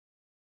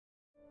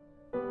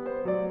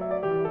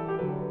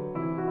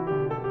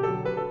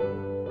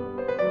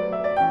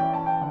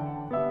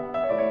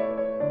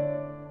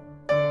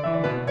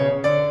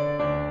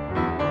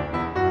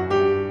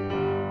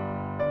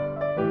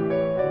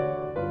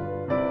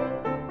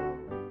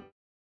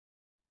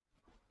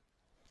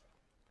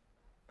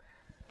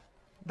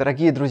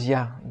Дорогие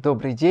друзья,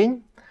 добрый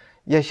день.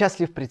 Я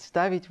счастлив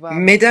представить вам...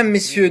 Mesdames,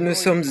 Messieurs, nous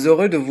sommes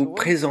heureux de vous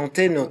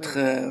présenter notre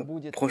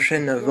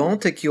prochaine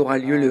vente qui aura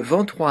lieu le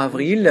 23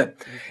 avril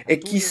et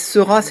qui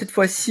sera cette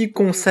fois-ci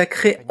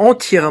consacrée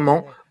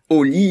entièrement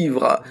au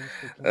livre,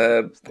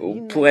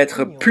 pour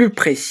être plus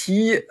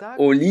précis,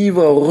 au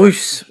livre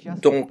russe.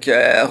 Donc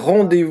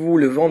rendez-vous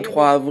le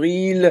 23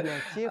 avril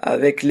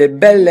avec les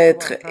belles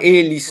lettres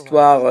et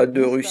l'histoire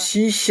de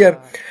Russie.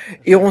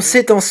 Et on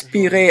s'est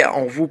inspiré,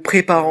 en vous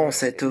préparant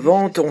cette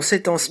vente, on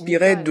s'est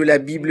inspiré de la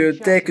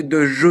bibliothèque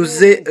de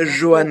JOZE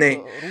JOANNET,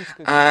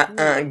 un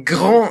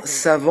grand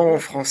savant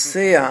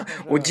français,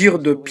 au dire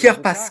de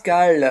Pierre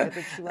Pascal,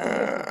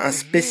 un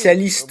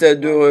spécialiste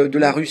de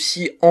la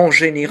Russie en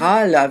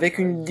général, avec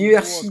une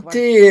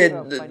diversité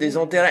des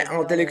intérêts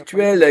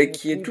intellectuels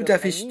qui est tout à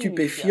fait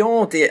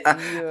stupéfiante et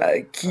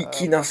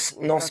qui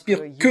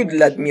n'inspire que de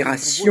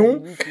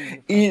l'admiration.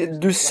 Et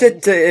de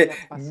cette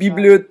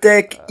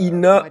bibliothèque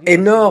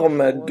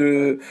énorme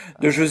de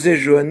JOZE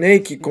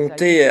JOANNET qui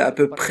comptait à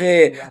peu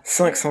près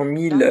 500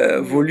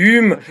 000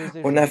 volumes,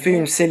 on a fait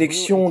une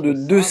sélection de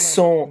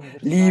 200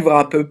 livres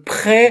à peu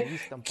près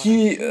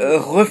qui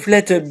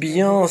reflètent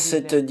bien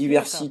cette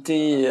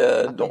diversité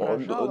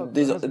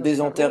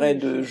des intérêts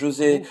de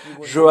JOZE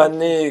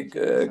JOANNET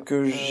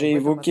que j'ai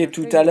évoqué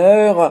tout à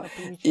l'heure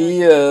et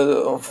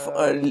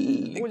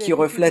qui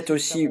reflète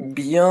aussi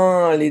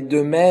bien les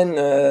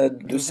domaines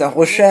de sa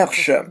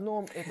recherche.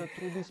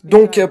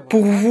 Donc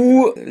pour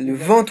vous, le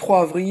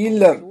 23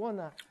 avril,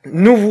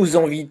 nous vous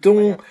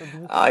invitons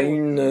à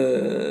une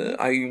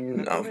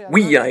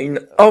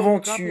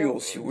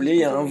aventure, si vous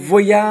voulez, un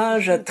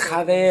voyage à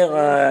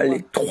travers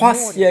les 3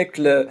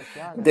 siècles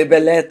des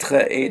belles lettres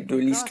et de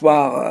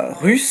l'histoire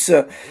russe,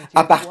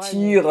 à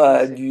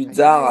partir du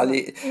tsar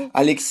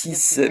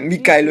Alexis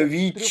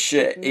Mikhaïlovitch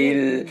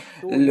et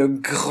le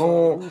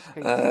grand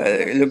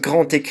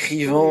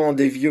écrivain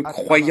des vieux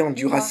croyants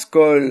du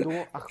РУSСКОЙ,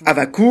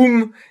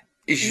 АВВАКУМA,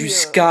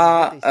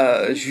 jusqu'à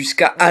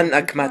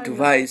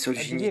АХМАТОВОЙ et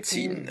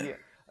Solzhenitsyn.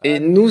 Et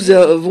nous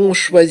avons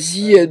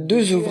choisi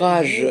 2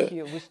 ouvrages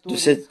de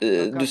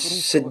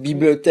cette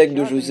bibliothèque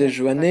de JOZE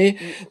JOANNET,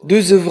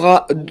 2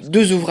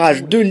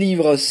 ouvrages, 2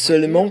 livres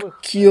seulement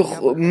qui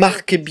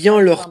marquent bien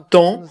leur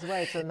temps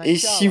et,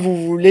 si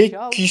vous voulez,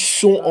 qui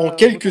sont en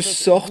quelque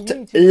sorte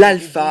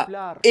l'alpha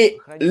et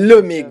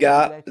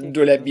l'oméga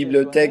de la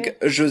bibliothèque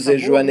JOZE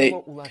JOANNET.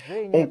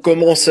 On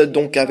commence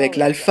donc avec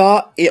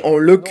l'alpha et en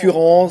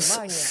l'occurrence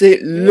c'est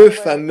le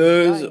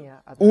fameux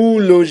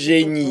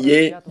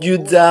Улогение du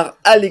tsar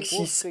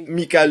Alexis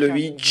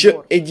Mikhailovitch,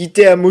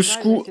 édité à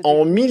Moscou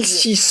en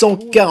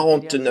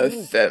 1649.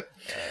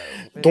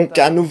 Donc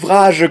un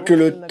ouvrage que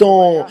le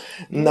temps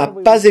n'a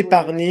pas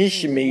épargné,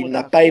 mais il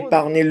n'a pas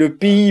épargné le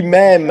pays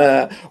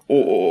même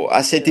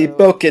à cette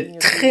époque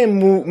très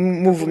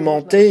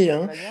mouvementée,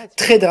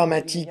 très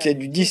dramatique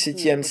du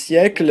XVIIe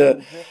siècle.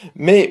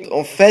 Mais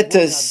en fait,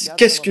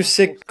 qu'est-ce que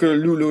c'est que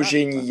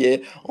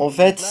l'Ulogenie? En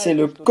fait, c'est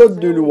le code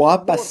de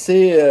loi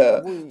passé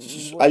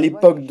à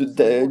l'époque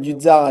du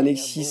tsar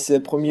Alexis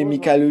Ier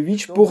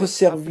Mikhaïlovitch pour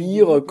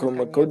servir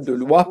comme code de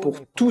loi pour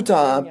tout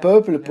un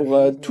peuple, pour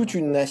toute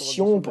une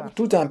nation, pour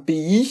tout un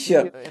pays.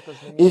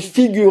 Et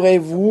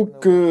figurez-vous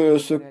que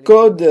ce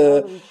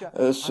code,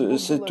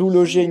 cet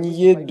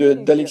Ulogenie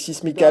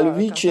d'Alexis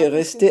Mikhailovitch est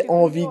resté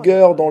en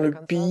vigueur dans le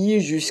pays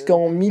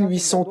jusqu'en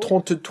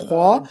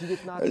 1833,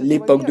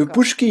 l'époque de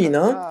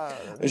Pouchkine,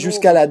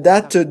 jusqu'à la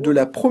date de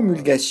la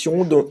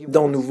promulgation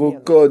d'un nouveau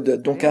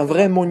code. Donc un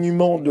vrai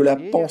monument de la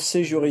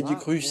pensée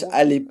juridique russe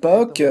à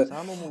l'époque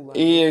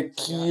et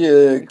qui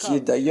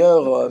est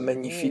d'ailleurs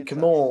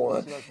magnifiquement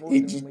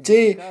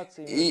édité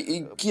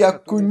et qui a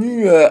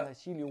connu,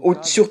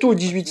 surtout au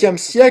XVIIIe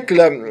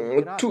siècle,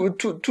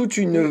 toute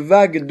une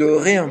vague de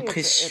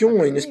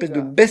réimpressions, une espèce de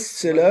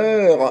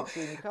best-seller,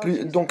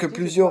 donc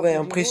plusieurs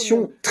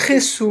réimpressions, très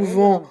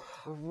souvent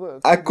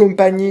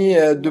accompagné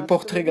de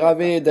portraits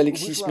gravés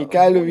d'Alexis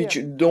Mikhailovitch,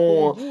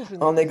 dont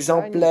un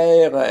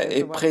exemplaire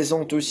est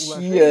présent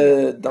aussi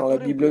dans la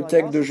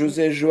bibliothèque de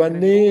JOZE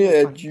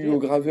JOANNET, dû au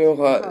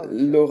graveur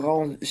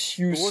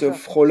Laurentius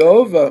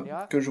Frolov,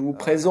 que je vous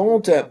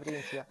présente.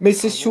 Mais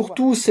c'est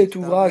surtout cet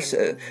ouvrage,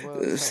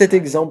 cet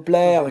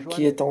exemplaire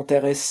qui est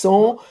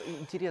intéressant,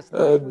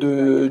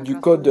 du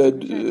code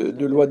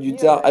de loi du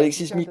tsar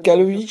Alexis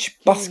Mikhailovitch,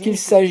 parce qu'il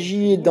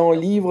s'agit d'un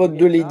livre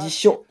de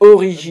l'édition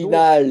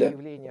originale.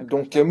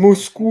 Donc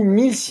Moscou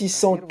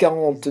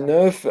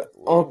 1649,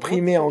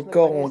 imprimé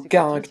encore en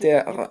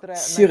caractère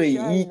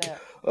cyrillique,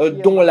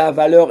 dont la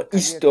valeur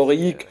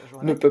historique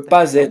ne peut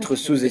pas être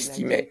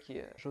sous-estimée.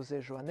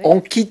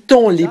 En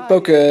quittant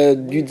l'époque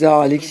du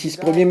tsar Alexis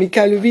Ier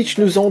Mikhaïlovitch,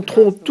 nous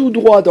entrons tout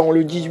droit dans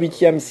le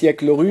XVIIIe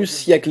siècle russe,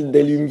 siècle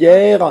des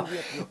Lumières,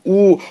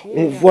 où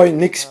on voit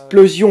une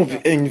explosion,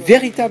 une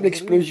véritable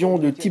explosion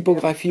de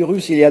typographie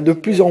russe. Il y a de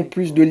plus en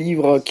plus de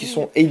livres qui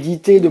sont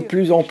édités, de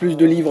plus en plus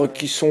de livres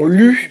qui sont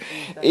lus,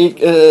 et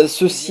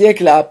ce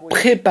siècle a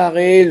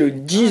préparé le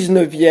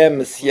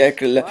XIXe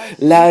siècle,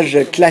 l'âge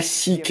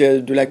classique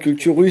de la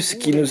culture russe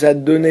qui nous a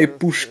donné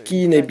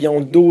Pouchkine et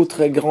bien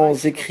d'autres grands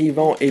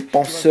écrivains écrivains et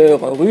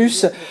penseurs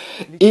russes.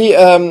 Et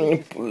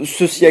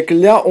ce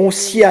siècle-là, on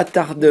s'y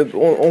attarde,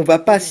 on va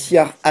pas s'y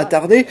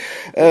attarder.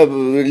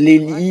 Les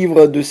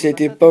livres de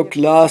cette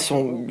époque-là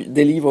sont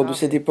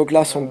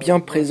bien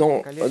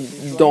présents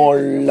dans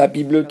la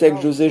bibliothèque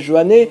José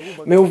Joannet,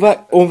 mais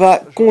on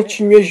va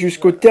continuer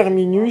jusqu'au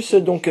terminus,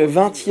 donc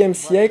 20e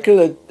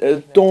siècle,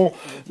 temps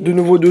de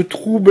nouveau de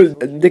troubles,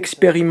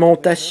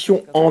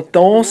 d'expérimentation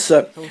intense,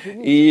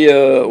 et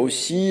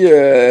aussi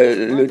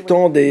le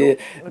temps des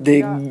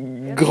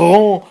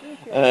grands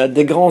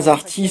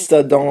artistes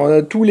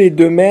dans tous les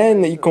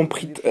domaines, y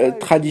compris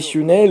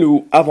traditionnels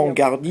ou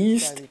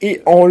avant-gardistes.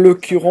 Et en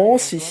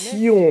l'occurrence,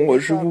 ici,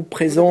 je vous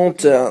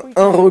présente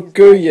un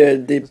recueil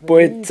des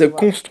poètes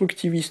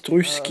constructivistes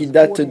russes qui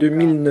date de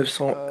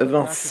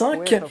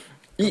 1925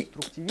 et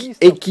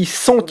qui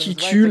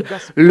s'intitule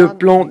 « Le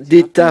plan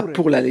d'État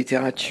pour la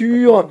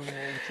littérature ».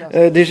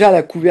 Déjà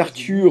la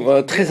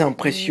couverture très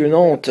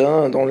impressionnante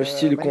dans le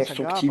style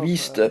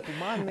constructiviste,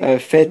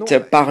 faite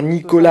par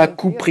Nicolas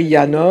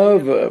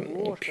Kuprianov.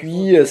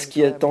 Puis ce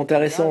qui est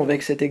intéressant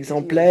avec cet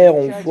exemplaire,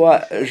 on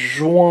voit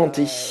jointe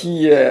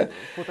ici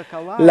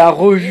la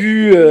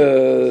revue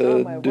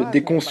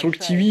des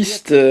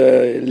constructivistes,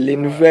 les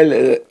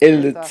nouvelles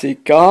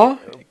LETTRES,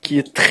 qui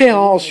est très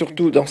rare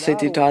surtout dans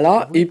cet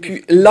état-là. Et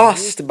puis,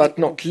 last but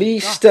not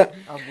least,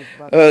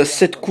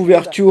 cette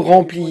couverture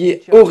remplie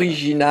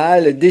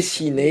originale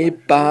dessinée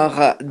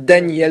par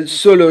Daniel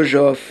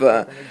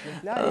Solojov,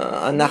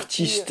 un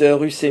artiste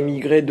russe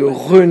émigré de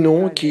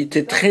renom qui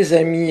était très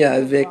ami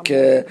avec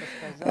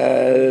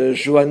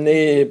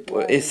Johannet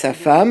et sa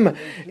femme,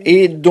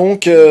 et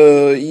donc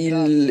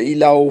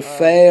il a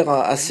offert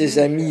à ses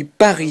amis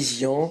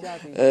parisiens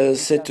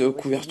cette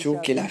couverture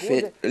qu'il a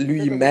faite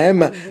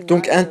lui-même,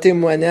 donc un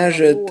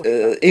témoignage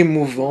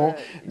émouvant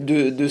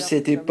de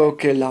cette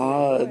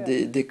époque-là,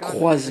 des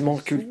croisements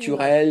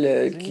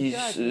culturels qui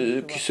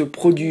se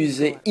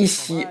produisaient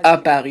ici à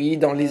Paris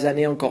dans les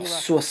années encore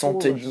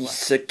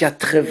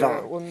 70-80.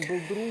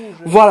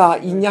 Voilà,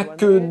 il n'y a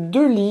que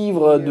 2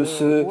 livres de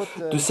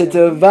cette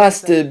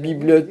vaste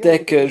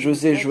bibliothèque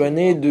José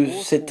Joannet, de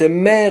cette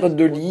mer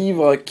de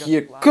livres qui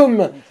est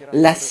comme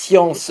la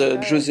science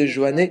José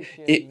Joannet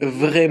est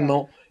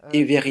vraiment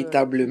et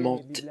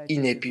véritablement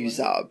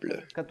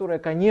inépuisable. Которая,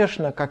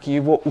 конечно, как и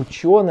его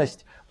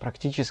ученость,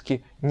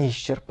 практически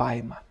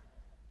неисчерпаема.